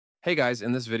Hey guys,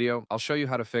 in this video, I'll show you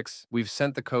how to fix "We've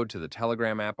sent the code to the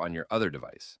Telegram app on your other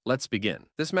device." Let's begin.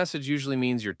 This message usually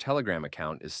means your Telegram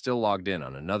account is still logged in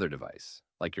on another device,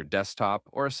 like your desktop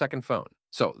or a second phone.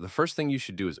 So the first thing you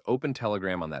should do is open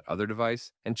Telegram on that other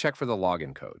device and check for the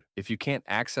login code. If you can't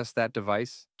access that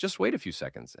device, just wait a few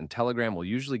seconds and Telegram will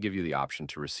usually give you the option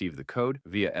to receive the code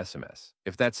via SMS.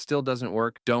 If that still doesn't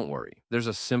work, don't worry. There's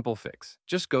a simple fix.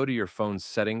 Just go to your phone's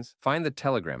settings, find the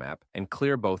Telegram app, and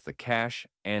clear both the cache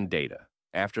and data.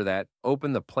 After that,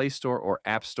 open the Play Store or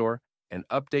App Store and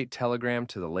update Telegram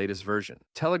to the latest version.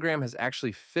 Telegram has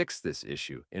actually fixed this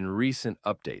issue in recent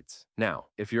updates. Now,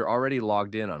 if you're already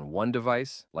logged in on one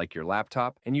device, like your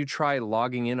laptop, and you try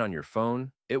logging in on your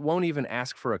phone, it won't even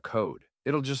ask for a code.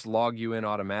 It'll just log you in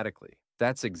automatically.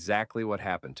 That's exactly what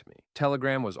happened to me.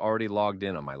 Telegram was already logged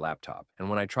in on my laptop, and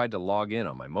when I tried to log in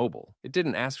on my mobile, it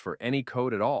didn't ask for any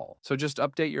code at all. So just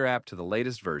update your app to the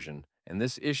latest version, and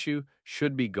this issue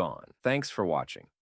should be gone. Thanks for watching.